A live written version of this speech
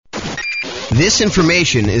This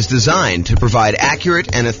information is designed to provide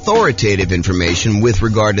accurate and authoritative information with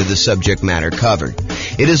regard to the subject matter covered.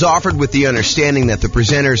 It is offered with the understanding that the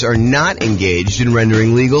presenters are not engaged in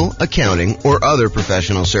rendering legal, accounting, or other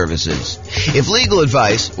professional services. If legal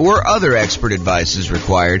advice or other expert advice is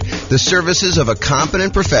required, the services of a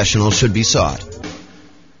competent professional should be sought.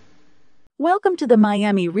 Welcome to the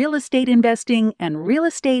Miami Real Estate Investing and Real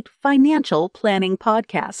Estate Financial Planning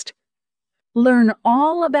Podcast. Learn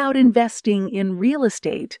all about investing in real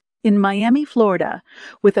estate in Miami, Florida,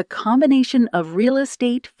 with a combination of real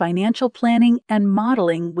estate financial planning and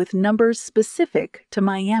modeling with numbers specific to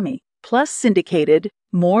Miami, plus syndicated,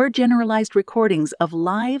 more generalized recordings of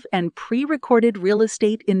live and pre-recorded real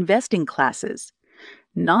estate investing classes,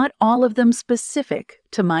 not all of them specific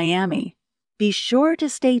to Miami. Be sure to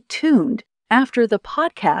stay tuned after the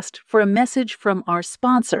podcast for a message from our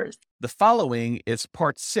sponsors. The following is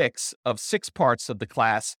part 6 of 6 parts of the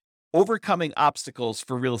class, Overcoming Obstacles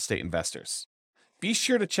for Real Estate Investors. Be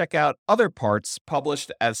sure to check out other parts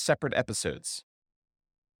published as separate episodes.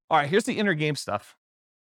 All right, here's the inner game stuff.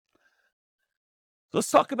 Let's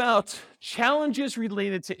talk about challenges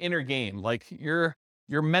related to inner game, like your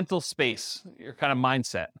mental space, your kind of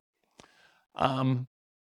mindset.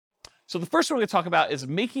 So the first one we're going to talk about is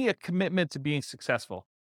making a commitment to being successful.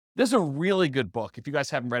 This is a really good book. If you guys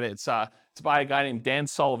haven't read it, it's by a guy named Dan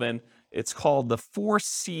Sullivan. It's called The 4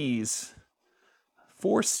 C's.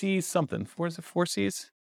 4 C's something. Is it 4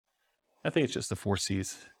 C's? I think it's just the 4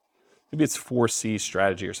 C's. Maybe it's 4 C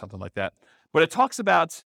strategy or something like that. But it talks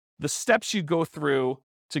about the steps you go through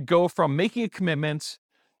to go from making a commitment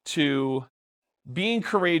to being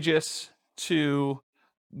courageous to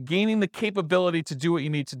gaining the capability to do what you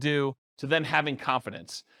need to do to then having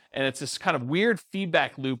confidence. And it's this kind of weird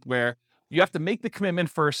feedback loop where you have to make the commitment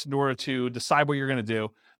first in order to decide what you're going to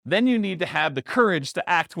do. Then you need to have the courage to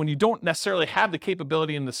act when you don't necessarily have the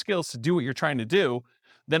capability and the skills to do what you're trying to do.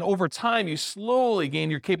 Then over time, you slowly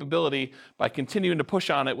gain your capability by continuing to push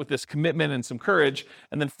on it with this commitment and some courage.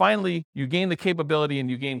 And then finally, you gain the capability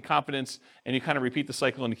and you gain confidence and you kind of repeat the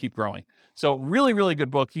cycle and you keep growing. So really, really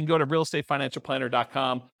good book. You can go to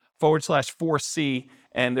realestateFinancialPlanner.com/4C.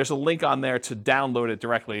 And there's a link on there to download it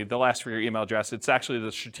directly. They'll ask for your email address. It's actually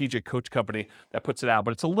the Strategic Coach Company that puts it out.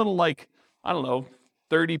 But it's a little like,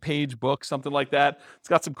 30-page book, something like that. It's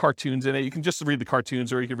got some cartoons in it. You can just read the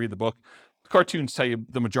cartoons or you can read the book. The cartoons tell you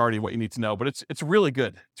the majority of what you need to know. But it's really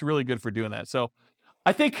good. It's really good for doing that. So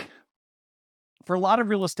I think for a lot of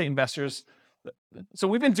real estate investors, so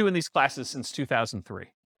we've been doing these classes since 2003.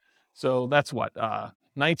 So that's what,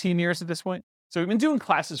 19 years at this point? So we've been doing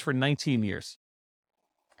classes for 19 years.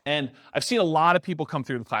 And I've seen a lot of people come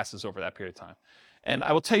through the classes over that period of time. And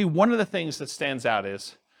I will tell you, one of the things that stands out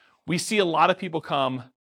is we see a lot of people come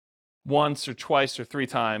once or twice or 3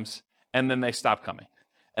 times, and then they stop coming.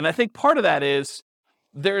 And I think part of that is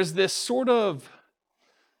there's this sort of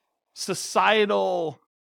societal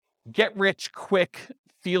get-rich-quick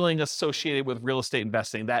feeling associated with real estate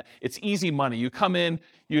investing, that it's easy money. You come in,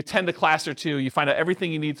 you attend a class or two, you find out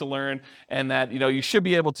everything you need to learn, and that you should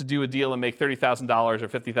be able to do a deal and make $30,000 or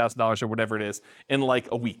 $50,000 or whatever it is in like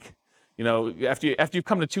a week. After you've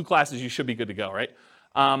come to 2 classes, you should be good to go, right?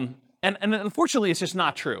 And unfortunately, it's just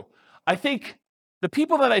not true. I think the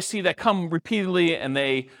people that I see that come repeatedly and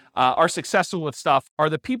they are successful with stuff are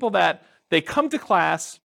the people that they come to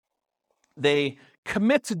class, they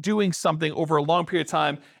commit to doing something over a long period of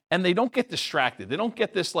time, and they don't get distracted. They don't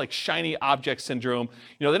get this like shiny object syndrome.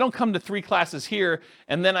 They don't come to 3 classes here,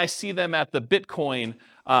 and then I see them at the Bitcoin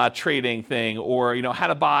trading thing, or how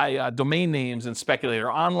to buy domain names and speculate,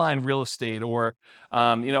 or online real estate, or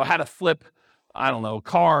how to flip,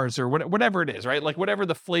 cars, or whatever it is, right? Like whatever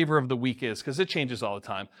the flavor of the week is, because it changes all the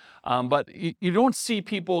time. But you don't see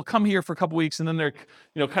people come here for a couple weeks and then they're,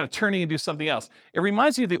 kind of turning and do something else. It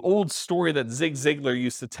reminds me of the old story that Zig Ziglar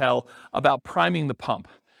used to tell about priming the pump.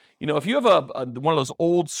 If you have one of those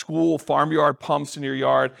old school farmyard pumps in your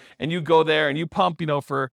yard and you go there and you pump,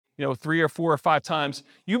 for 3 or 4 or 5 times,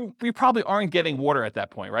 you probably aren't getting water at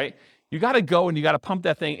that point, right? You got to go and you got to pump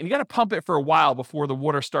that thing, and you got to pump it for a while before the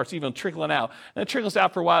water starts even trickling out. And it trickles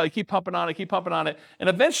out for a while. You keep pumping on it, and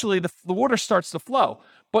eventually the water starts to flow.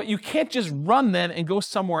 But you can't just run then and go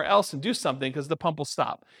somewhere else and do something because the pump will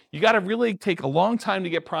stop. You got to really take a long time to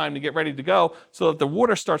get primed, to get ready to go so that the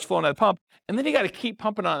water starts flowing out of the pump. And then you got to keep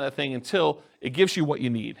pumping on that thing until it gives you what you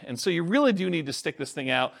need. And so you really do need to stick this thing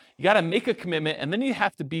out. You got to make a commitment, and then you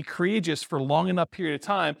have to be courageous for a long enough period of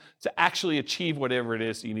time to actually achieve whatever it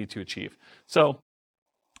is that you need to achieve. So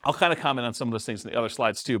I'll kind of comment on some of those things in the other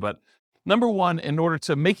slides too. But number one, in order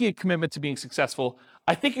to making a commitment to being successful,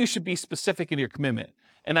 I think you should be specific in your commitment.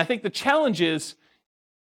 And I think the challenge is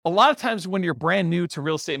a lot of times when you're brand new to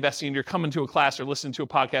real estate investing and you're coming to a class or listening to a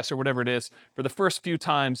podcast or whatever it is for the first few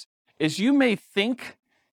times, is you may think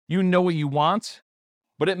you know what you want,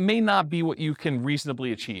 but it may not be what you can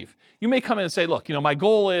reasonably achieve. You may come in and say, look, my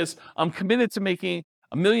goal is I'm committed to making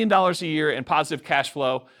 $1 million a year in positive cash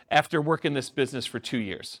flow after working this business for 2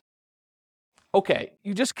 years. Okay,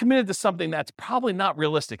 you just committed to something that's probably not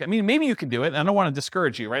realistic. I mean, maybe you can do it, and I don't want to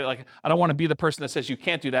discourage you, right? Like, I don't want to be the person that says you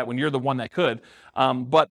can't do that when you're the one that could.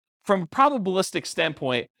 But from a probabilistic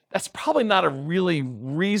standpoint, that's probably not a really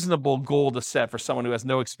reasonable goal to set for someone who has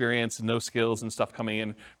no experience and no skills and stuff coming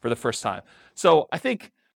in for the first time. So I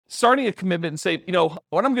think starting a commitment and say,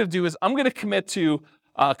 what I'm going to do is I'm going to commit to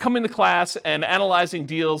coming to class and analyzing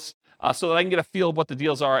deals so that I can get a feel of what the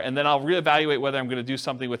deals are, and then I'll reevaluate whether I'm going to do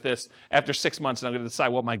something with this after 6 months, and I'm going to decide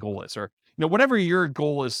what my goal is, or whatever your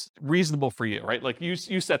goal is reasonable for you, right? Like you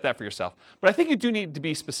set that for yourself. But I think you do need to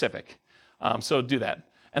be specific, so do that.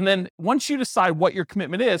 And then once you decide what your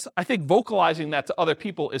commitment is, I think vocalizing that to other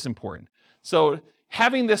people is important. So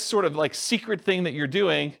having this sort of like secret thing that you're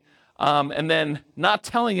doing, and then not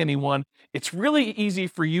telling anyone, it's really easy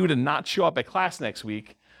for you to not show up at class next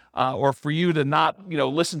week. Or for you to not,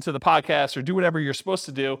 listen to the podcast or do whatever you're supposed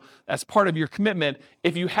to do as part of your commitment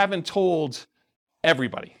if you haven't told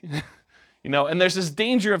everybody. And there's this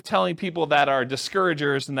danger of telling people that are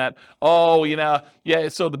discouragers and that, so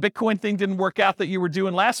the Bitcoin thing didn't work out that you were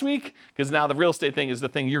doing last week, because now the real estate thing is the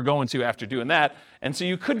thing you're going to after doing that. And so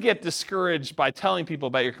you could get discouraged by telling people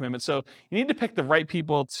about your commitment. So you need to pick the right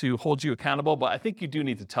people to hold you accountable, but I think you do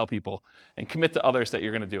need to tell people and commit to others that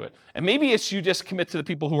you're going to do it. And maybe it's you just commit to the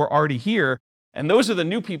people who are already here, and those are the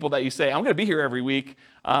new people that you say, I'm going to be here every week,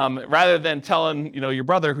 rather than telling, your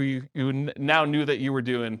brother who you now knew that you were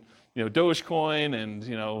doing Dogecoin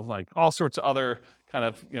and, like all sorts of other kind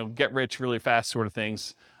of, get rich really fast sort of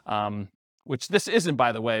things, which this isn't,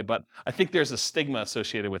 by the way, but I think there's a stigma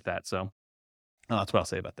associated with that. So that's what I'll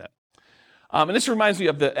say about that. And this reminds me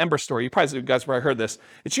of the Ember story. You guys probably heard this.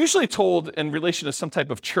 It's usually told in relation to some type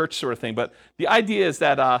of church sort of thing, but the idea is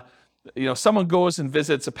that, someone goes and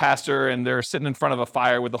visits a pastor and they're sitting in front of a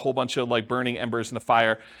fire with a whole bunch of like burning embers in the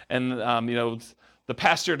fire. And, the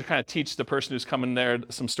pastor, to kind of teach the person who's coming there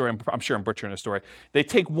some story, I'm sure I'm butchering a story. They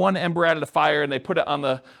take one ember out of the fire and they put it on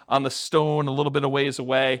the stone a little bit of ways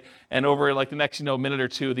away, and over like the next minute or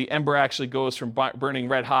two, the ember actually goes from burning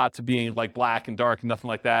red hot to being like black and dark and nothing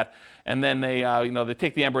like that. And then they they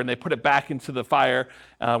take the ember and they put it back into the fire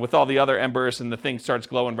with all the other embers, and the thing starts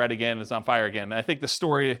glowing red again and it's on fire again. And I think the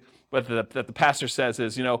story that the pastor says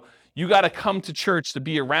is, you got to come to church to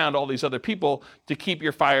be around all these other people to keep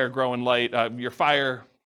your fire growing light, your fire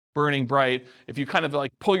burning bright. If you kind of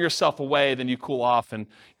like pull yourself away, then you cool off and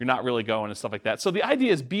you're not really going and stuff like that. So the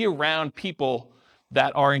idea is be around people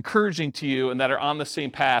that are encouraging to you and that are on the same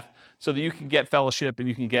path, so that you can get fellowship and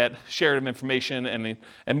you can get shared information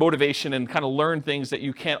and motivation and kind of learn things that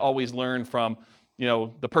you can't always learn from,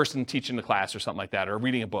 the person teaching the class or something like that, or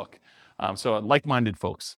reading a book. So like-minded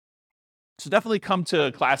folks. So definitely come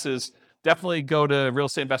to classes, definitely go to real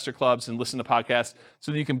estate investor clubs and listen to podcasts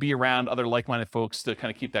so that you can be around other like-minded folks to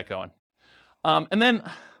kind of keep that going. And then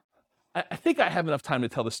I think I have enough time to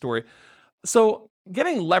tell the story. So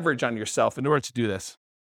getting leverage on yourself in order to do this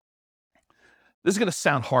is going to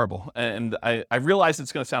sound horrible. And I realize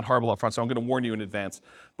it's going to sound horrible up front, so I'm going to warn you in advance.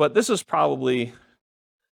 But this was probably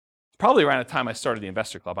around the time I started the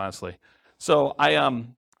investor club, honestly. So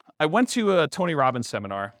I went to a Tony Robbins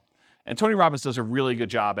seminar. And Tony Robbins does a really good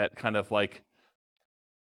job at kind of like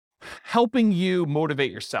helping you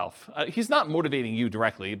motivate yourself. He's not motivating you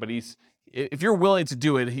directly, but if you're willing to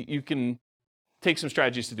do it, you can take some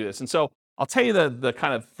strategies to do this. And so I'll tell you the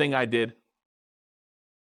kind of thing I did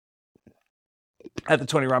at the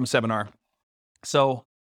Tony Robbins seminar. So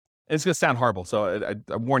it's going to sound horrible, so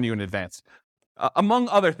I warn you in advance. Among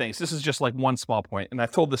other things, this is just like one small point, and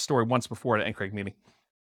I've told this story once before at an NCRAG meeting.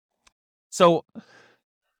 So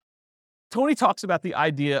Tony talks about the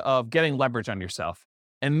idea of getting leverage on yourself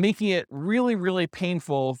and making it really, really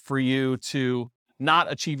painful for you to not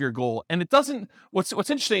achieve your goal. And it doesn't, what's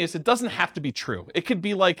interesting is it doesn't have to be true. It could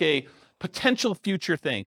be like a potential future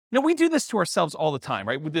thing. We do this to ourselves all the time,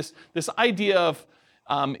 right? With this idea of,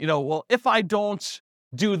 well, if I don't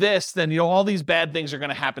do this, then, all these bad things are going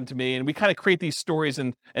to happen to me. And we kind of create these stories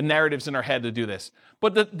and narratives in our head to do this.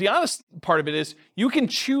 But the honest part of it is you can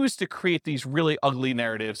choose to create these really ugly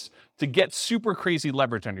narratives to get super crazy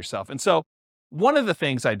leverage on yourself. And so one of the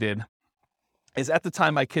things I did is, at the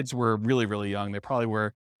time my kids were really, really young. They probably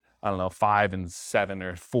were, 5 and 7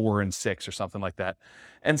 or 4 and 6 or something like that.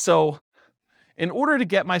 And so in order to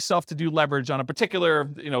get myself to do leverage on a particular,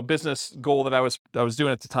 business goal that I was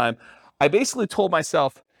doing at the time, I basically told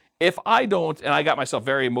myself, if I don't, and I got myself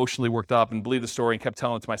very emotionally worked up and believed the story and kept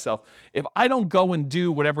telling it to myself, if I don't go and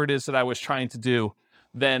do whatever it is that I was trying to do,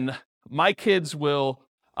 then my kids will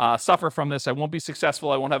suffer from this. I won't be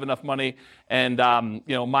successful. I won't have enough money. And,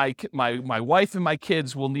 my wife and my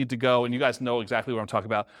kids will need to go, and you guys know exactly what I'm talking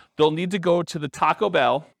about. They'll need to go to the Taco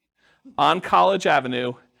Bell on College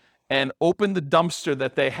Avenue and open the dumpster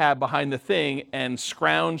that they have behind the thing and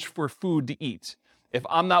scrounge for food to eat. If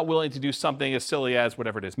I'm not willing to do something as silly as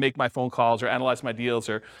whatever it is, make my phone calls or analyze my deals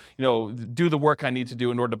or, do the work I need to do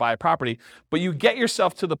in order to buy a property. But you get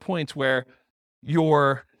yourself to the point where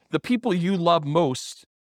the people you love most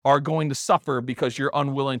are going to suffer because you're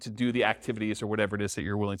unwilling to do the activities or whatever it is that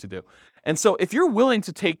you're willing to do. And so if you're willing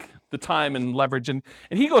to take the time and leverage, and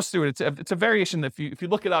he goes through it, it's a variation. If you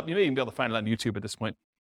look it up, you may even be able to find it on YouTube at this point.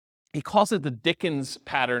 He calls it the Dickens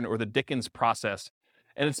pattern or the Dickens process.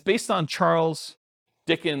 And it's based on Charles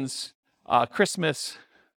Dickens' Christmas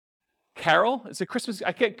Carol. Is it Christmas?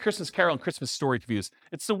 I get Christmas Carol and Christmas Story confused.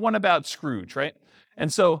 It's the one about Scrooge, right?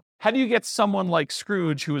 And so how do you get someone like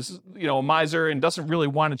Scrooge, who is, a miser and doesn't really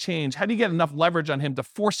want to change, how do you get enough leverage on him to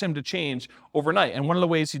force him to change overnight? And one of the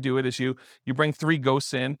ways you do it is you bring 3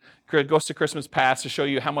 ghosts in, Ghost of Christmas Past, to show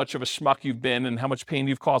you how much of a schmuck you've been and how much pain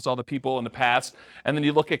you've caused all the people in the past. And then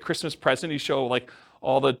you look at Christmas Present, you show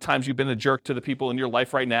all the times you've been a jerk to the people in your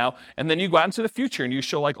life right now. And then you go out into the future and you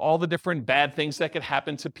show all the different bad things that could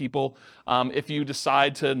happen to people if you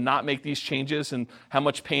decide to not make these changes, and how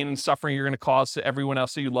much pain and suffering you're going to cause to everyone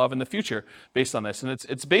else that you love in the future based on this. And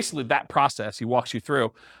it's basically that process he walks you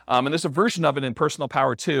through. And there's a version of it in Personal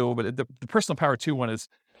Power 2, but the Personal Power 2 one it's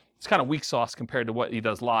kind of weak sauce compared to what he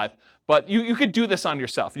does live. But you could do this on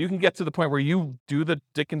yourself. You can get to the point where you do the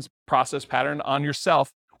Dickens process pattern on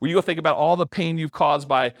yourself, where you go think about all the pain you've caused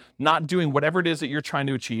by not doing whatever it is that you're trying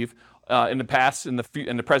to achieve in the past, in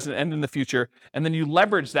the present, and in the future, and then you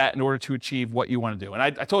leverage that in order to achieve what you want to do. And I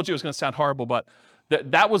told you it was going to sound horrible, but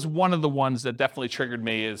that was one of the ones that definitely triggered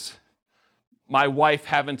me, is my wife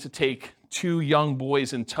having to take 2 young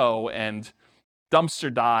boys in tow and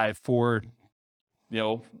dumpster dive for,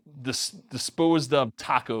 disposed of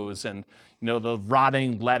tacos and, the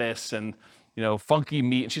rotting lettuce and, funky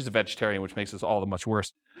meat. And she's a vegetarian, which makes this all the much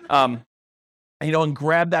worse. And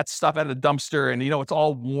grab that stuff out of the dumpster, and, it's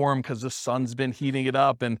all warm because the sun's been heating it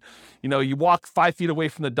up. And, you walk 5 feet away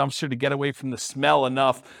from the dumpster to get away from the smell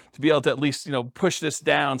enough to be able to at least, push this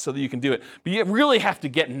down so that you can do it. But you really have to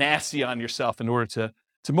get nasty on yourself in order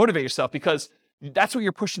to motivate yourself, because that's what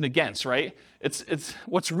you're pushing against, right? It's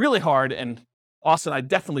what's really hard. And Austin, I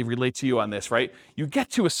definitely relate to you on this, right? You get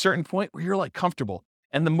to a certain point where you're comfortable,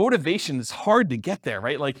 and the motivation is hard to get there,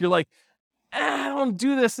 right? You're I don't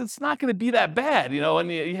do this, it's not going to be that bad,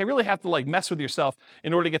 and you really have to mess with yourself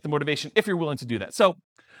in order to get the motivation, if you're willing to do that. So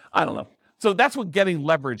I don't know. So that's what getting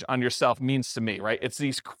leverage on yourself means to me, right? It's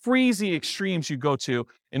these crazy extremes you go to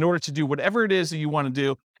in order to do whatever it is that you want to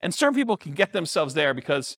do. And certain people can get themselves there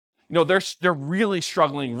because, they're really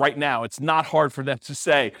struggling right now. It's not hard for them to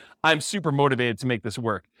say, I'm super motivated to make this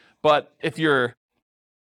work. But if you're,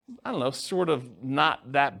 sort of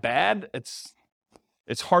not that bad, it's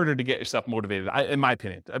harder to get yourself motivated, in my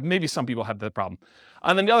opinion. Maybe some people have that problem.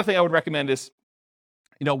 And then the other thing I would recommend is,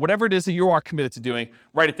 whatever it is that you are committed to doing,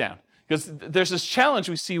 write it down. Because there's this challenge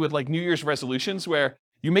we see with New Year's resolutions, where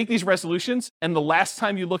you make these resolutions, and the last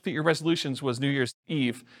time you looked at your resolutions was New Year's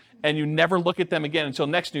Eve, and you never look at them again until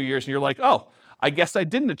next New Year's, and you're oh, I guess I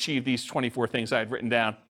didn't achieve these 24 things I had written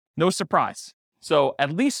down. No surprise. So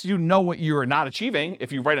at least you know what you are not achieving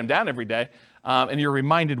if you write them down every day, and you're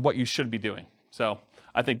reminded what you should be doing. So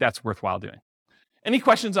I think that's worthwhile doing. Any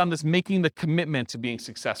questions on this making the commitment to being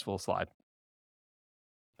successful slide?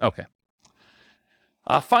 Okay.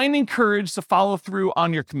 Finding courage to follow through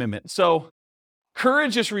on your commitment. So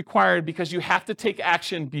courage is required because you have to take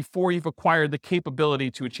action before you've acquired the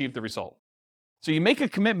capability to achieve the result. So you make a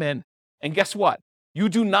commitment, and guess what? You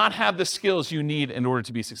do not have the skills you need in order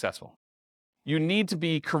to be successful. You need to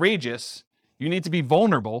be courageous. You need to be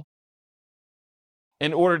vulnerable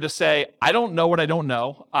in order to say, I don't know what I don't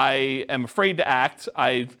know. I am afraid to act.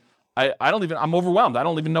 I'm overwhelmed. I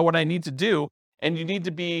don't even know what I need to do. And you need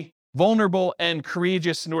to be vulnerable and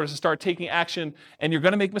courageous in order to start taking action. And you're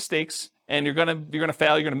going to make mistakes, and you're going to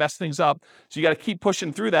fail. You're going to mess things up. So you got to keep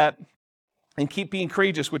pushing through that and keep being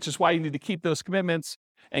courageous, which is why you need to keep those commitments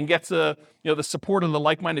and get to, the support of the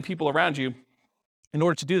like-minded people around you in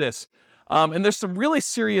order to do this. And there's some really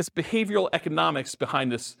serious behavioral economics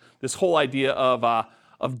behind this whole idea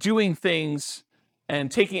of doing things and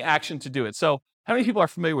taking action to do it. So how many people are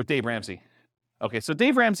familiar with Dave Ramsey? Okay, so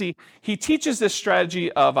Dave Ramsey, he teaches this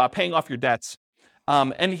strategy of paying off your debts.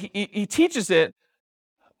 And he teaches it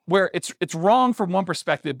where it's wrong from one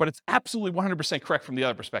perspective, but it's absolutely 100% correct from the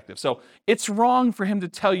other perspective. So it's wrong for him to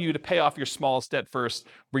tell you to pay off your smallest debt first,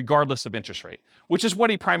 regardless of interest rate, which is what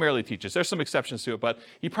he primarily teaches. There's some exceptions to it, but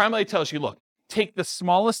he primarily tells you, look, take the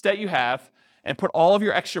smallest debt you have and put all of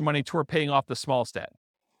your extra money toward paying off the smallest debt.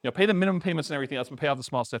 Pay the minimum payments and everything else, but pay off the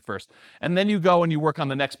smallest debt first. And then you go and you work on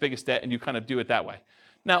the next biggest debt and you kind of do it that way.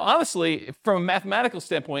 Now, honestly, from a mathematical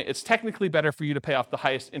standpoint, it's technically better for you to pay off the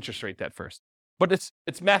highest interest rate debt first. But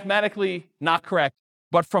it's mathematically not correct.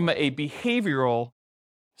 But from a behavioral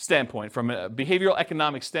standpoint, from a behavioral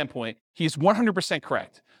economic standpoint, he's 100%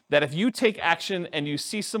 correct. That if you take action and you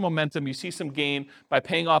see some momentum, you see some gain by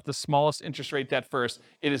paying off the smallest interest rate debt first,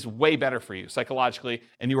 it is way better for you psychologically,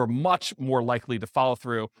 and you are much more likely to follow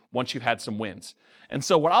through once you've had some wins. And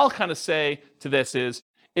so what I'll kind of say to this is,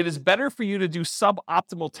 it is better for you to do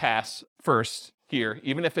suboptimal tasks first here,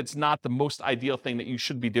 even if it's not the most ideal thing that you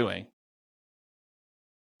should be doing,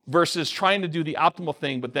 versus trying to do the optimal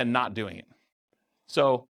thing but then not doing it.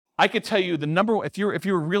 So I could tell you the number, if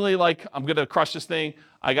you're really like, I'm going to crush this thing,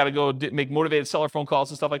 I got to go make motivated seller phone calls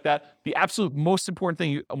and stuff like that, the absolute most important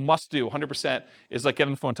thing you must do 100% is like get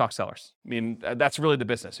on the phone and talk to sellers. I mean, that's really the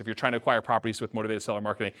business. If you're trying to acquire properties with motivated seller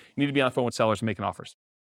marketing, you need to be on the phone with sellers and making offers.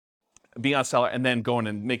 Being on seller and then going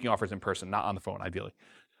and making offers in person, not on the phone, ideally.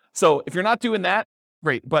 So if you're not doing that,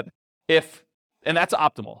 great. But and that's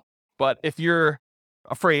optimal. But if you're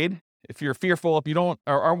afraid, if you're fearful, if you don't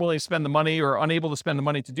or aren't willing to spend the money or unable to spend the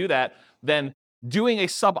money to do that, then doing a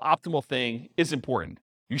suboptimal thing is important.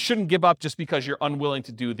 You shouldn't give up just because you're unwilling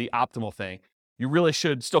to do the optimal thing. You really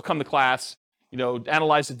should still come to class,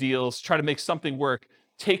 analyze the deals, try to make something work,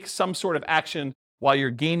 take some sort of action while you're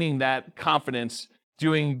gaining that confidence,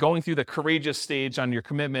 going through the courageous stage on your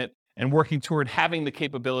commitment and working toward having the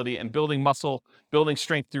capability and building muscle, building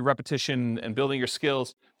strength through repetition and building your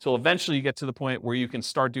skills till eventually you get to the point where you can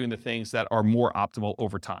start doing the things that are more optimal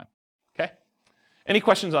over time. Okay? Any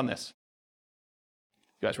questions on this?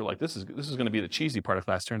 You guys were like, this is going to be the cheesy part of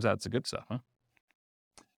class. Turns out it's the good stuff, huh?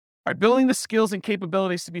 All right, building the skills and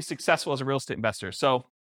capabilities to be successful as a real estate investor. So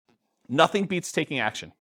nothing beats taking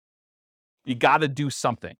action. You got to do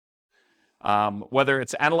something. Whether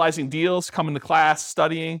it's analyzing deals, coming to class,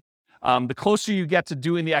 studying, the closer you get to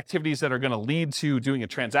doing the activities that are going to lead to doing a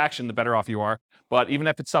transaction, the better off you are. But even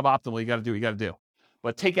if it's suboptimal, you got to do what you got to do.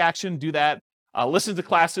 But take action, do that. Listen to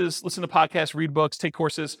classes, listen to podcasts, read books, take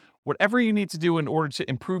courses, whatever you need to do in order to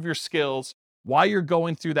improve your skills while you're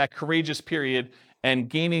going through that courageous period and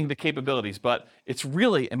gaining the capabilities. But it's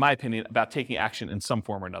really, in my opinion, about taking action in some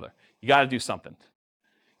form or another. You got to do something.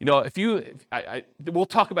 We'll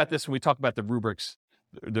talk about this when we talk about the rubrics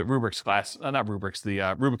class,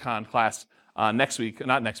 the Rubicon class next week,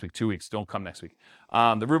 not next week, 2 weeks, don't come next week.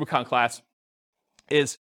 The Rubicon class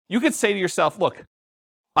is, you could say to yourself, look,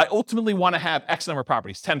 I ultimately want to have X number of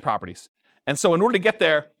properties, 10 properties. And so in order to get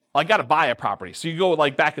there, I got to buy a property. So you go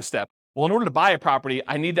back a step. Well, in order to buy a property,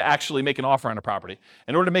 I need to actually make an offer on a property.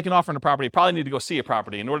 In order to make an offer on a property, I probably need to go see a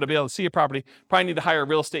property. In order to be able to see a property, probably need to hire a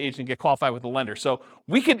real estate agent and get qualified with a lender. So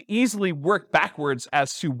we can easily work backwards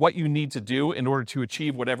as to what you need to do in order to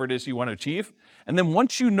achieve whatever it is you want to achieve. And then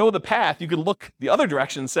once you know the path, you can look the other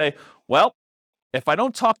direction and say, well, if I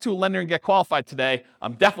don't talk to a lender and get qualified today,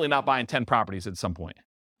 I'm definitely not buying 10 properties at some point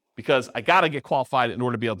because I got to get qualified in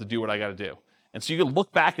order to be able to do what I got to do. And so you can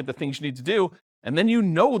look back at the things you need to do, and then you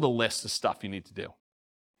know the list of stuff you need to do,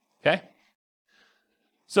 okay?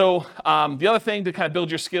 So the other thing to kind of build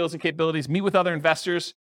your skills and capabilities, meet with other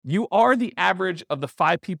investors. You are the average of the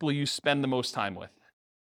 5 people you spend the most time with.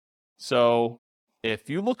 So if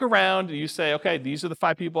you look around and you say, okay, these are the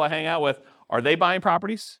 5 people I hang out with, are they buying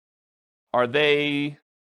properties? Are they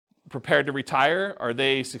prepared to retire? Are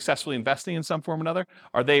they successfully investing in some form or another?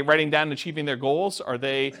 Are they writing down and achieving their goals? Are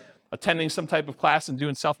they attending some type of class and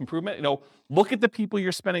doing self-improvement? Look at the people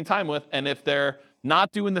you're spending time with, and if they're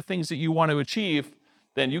not doing the things that you want to achieve,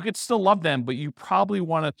 then you could still love them, but you probably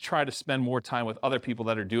want to try to spend more time with other people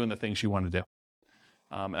that are doing the things you want to do.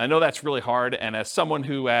 And I know that's really hard, and as someone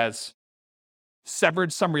who has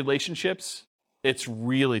severed some relationships, it's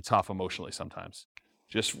really tough emotionally sometimes.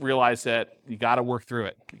 Just realize that you got to work through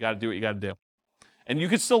it. You got to do what you got to do. And you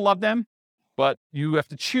could still love them, but you have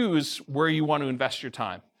to choose where you want to invest your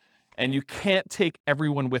time. And you can't take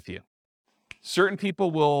everyone with you. Certain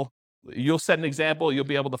people you'll set an example, you'll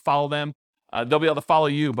be able to follow them. They'll be able to follow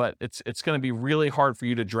you, but it's going to be really hard for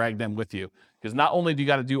you to drag them with you. Because not only do you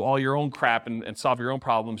got to do all your own crap and solve your own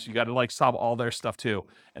problems, you got to solve all their stuff too.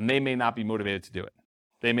 And they may not be motivated to do it.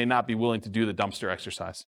 They may not be willing to do the dumpster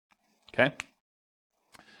exercise. Okay?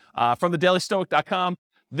 From thedailystoic.com,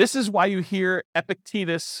 this is why you hear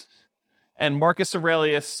Epictetus and Marcus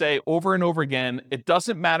Aurelius say over and over again, it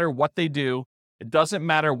doesn't matter what they do, it doesn't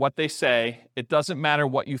matter what they say, it doesn't matter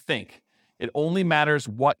what you think. It only matters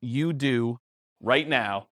what you do right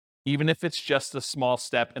now, even if it's just a small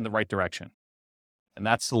step in the right direction. And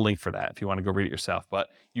that's the link for that if you want to go read it yourself. But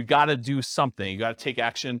you got to do something. You got to take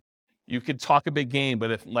action. You could talk a big game,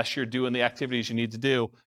 but unless you're doing the activities you need to do,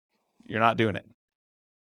 you're not doing it.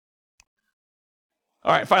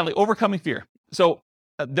 All right, finally, overcoming fear. So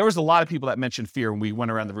there was a lot of people that mentioned fear when we went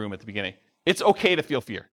around the room at the beginning. It's okay to feel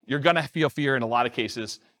fear. You're going to feel fear in a lot of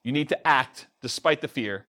cases. You need to act despite the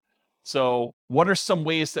fear. So what are some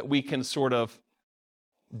ways that we can sort of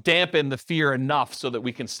dampen the fear enough so that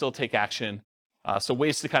we can still take action? So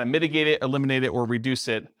ways to kind of mitigate it, eliminate it, or reduce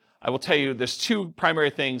it. I will tell you there's two primary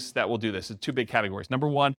things that will do this. There's two big categories. Number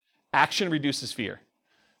one, action reduces fear.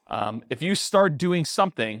 If you start doing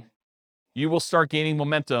something, you will start gaining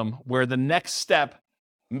momentum where the next step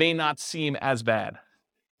may not seem as bad.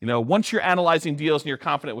 Once you're analyzing deals and you're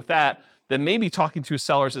confident with that, then maybe talking to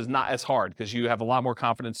sellers is not as hard because you have a lot more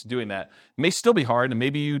confidence in doing that. It may still be hard, and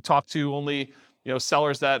maybe you talk to only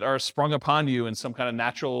sellers that are sprung upon you in some kind of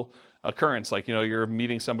natural occurrence, like you're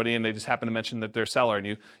meeting somebody and they just happen to mention that they're a seller, and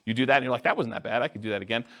you do that and you're like, that wasn't that bad, I could do that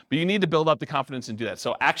again. But you need to build up the confidence and do that.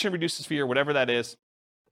 So action reduces fear, whatever that is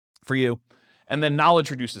for you. And then knowledge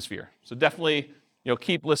reduces fear. So definitely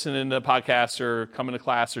keep listening to podcasts or coming to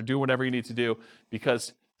class or do whatever you need to do,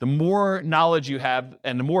 because the more knowledge you have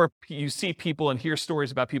and the more you see people and hear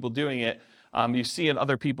stories about people doing it, you see in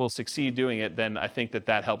other people succeed doing it, then I think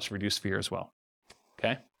that helps reduce fear as well.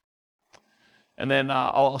 Okay? And then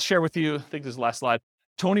I'll share with you, I think this is the last slide,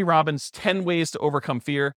 Tony Robbins' 10 ways to overcome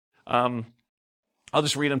fear. I'll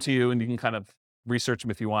just read them to you and you can kind of research them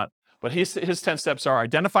if you want. But his 10 steps are: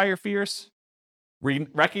 identify your fears,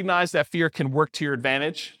 recognize that fear can work to your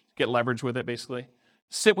advantage, get leverage with it basically.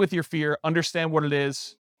 Sit with your fear, understand what it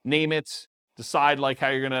is, name it, decide how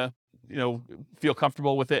you're gonna feel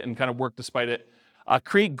comfortable with it and kind of work despite it.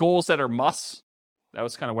 Create goals that are musts. That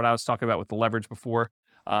was kind of what I was talking about with the leverage before.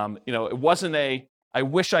 It wasn't I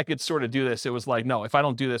wish I could sort of do this. It was like, no, if I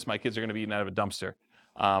don't do this, my kids are going to be eaten out of a dumpster.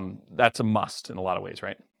 That's a must in a lot of ways,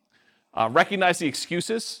 right? Recognize the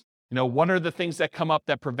excuses. What are the things that come up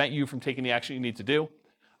that prevent you from taking the action you need to do?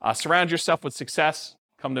 Surround yourself with success.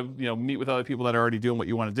 Come to meet with other people that are already doing what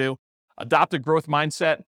you want to do. Adopt a growth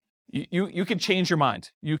mindset. You can change your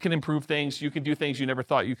mind. You can improve things. You can do things you never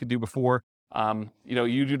thought you could do before.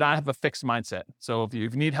 You do not have a fixed mindset. So if you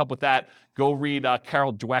need help with that, go read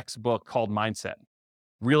Carol Dweck's book called Mindset.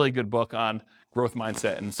 Really good book on growth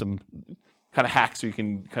mindset and some kind of hacks so you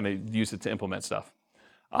can kind of use it to implement stuff.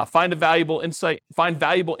 Find valuable insight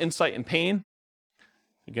in pain.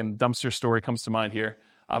 Again, dumpster story comes to mind here.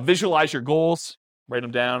 Visualize your goals, write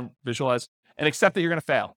them down, visualize, and accept that you're going to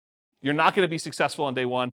fail. You're not going to be successful on day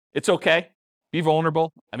one. It's okay. Be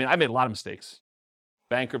vulnerable. I made a lot of mistakes.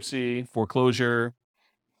 Bankruptcy, foreclosure,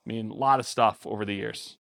 a lot of stuff over the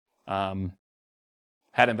years. Had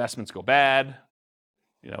investments go bad.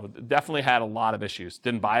 Definitely had a lot of issues.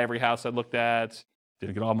 Didn't buy every house I looked at.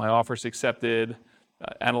 Didn't get all my offers accepted.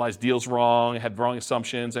 Analyzed deals wrong. Had wrong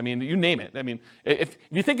assumptions. You name it. If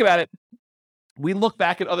you think about it, we look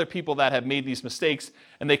back at other people that have made these mistakes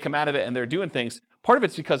and they come out of it and they're doing things. Part of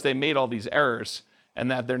it's because they made all these errors and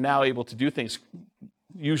that they're now able to do things,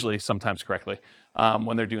 usually sometimes correctly,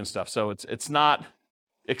 when they're doing stuff. So it's not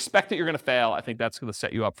expect that you're going to fail. I think that's going to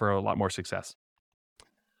set you up for a lot more success.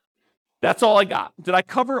 That's all I got. Did I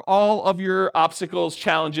cover all of your obstacles,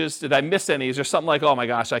 challenges? Did I miss any? Is there something like, oh my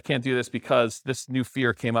gosh, I can't do this because this new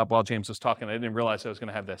fear came up while James was talking. I didn't realize I was going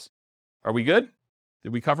to have this. Are we good?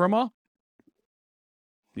 Did we cover them all?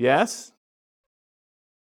 Yes?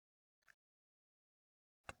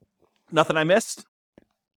 Nothing I missed?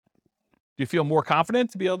 Do you feel more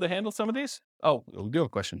confident to be able to handle some of these? Oh, we do have a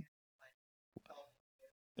question.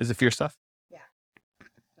 Is it fear stuff? Yeah.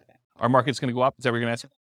 Okay. Our market's going to go up? Is that what you're going to answer?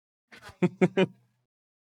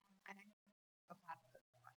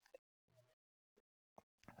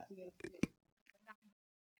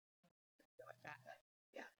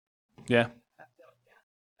 Yeah.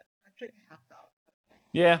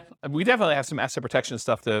 Yeah, we definitely have some asset protection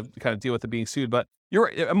stuff to kind of deal with it being sued, but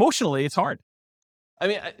emotionally, it's hard.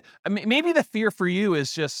 Maybe the fear for you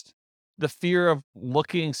is just the fear of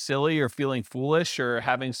looking silly or feeling foolish or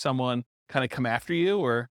having someone kind of come after you,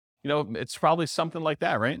 or, it's probably something like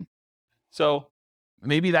that, right? So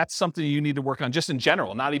maybe that's something you need to work on just in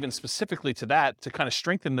general, not even specifically to that, to kind of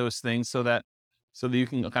strengthen those things so that you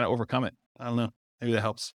can kind of overcome it. I don't know. Maybe that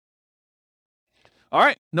helps. All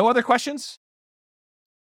right. No other questions?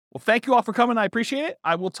 Well, thank you all for coming. I appreciate it.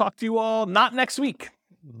 I will talk to you all not next week.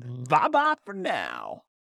 Bye-bye for now.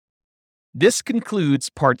 This concludes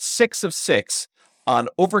part 6 of 6 on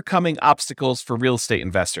overcoming obstacles for real estate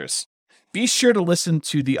investors. Be sure to listen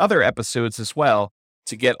to the other episodes as well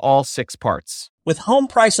to get all 6 parts. With home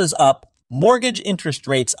prices up, mortgage interest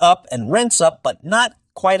rates up, and rents up, but not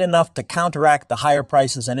quite enough to counteract the higher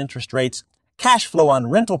prices and interest rates, cash flow on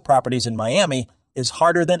rental properties in Miami is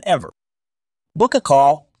harder than ever. Book a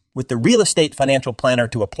call with the Real Estate Financial Planner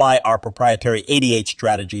to apply our proprietary 88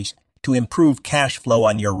 strategies to improve cash flow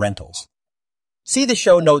on your rentals. See the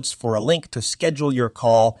show notes for a link to schedule your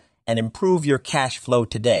call and improve your cash flow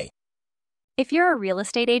today. If you're a real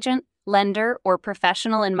estate agent, lender, or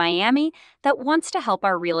professional in Miami that wants to help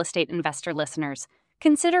our real estate investor listeners,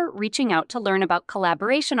 consider reaching out to learn about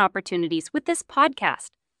collaboration opportunities with this podcast.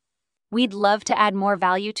 We'd love to add more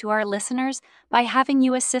value to our listeners by having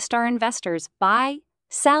you assist our investors buy,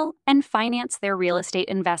 sell, and finance their real estate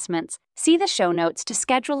investments. See the show notes to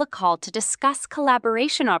schedule a call to discuss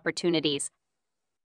collaboration opportunities.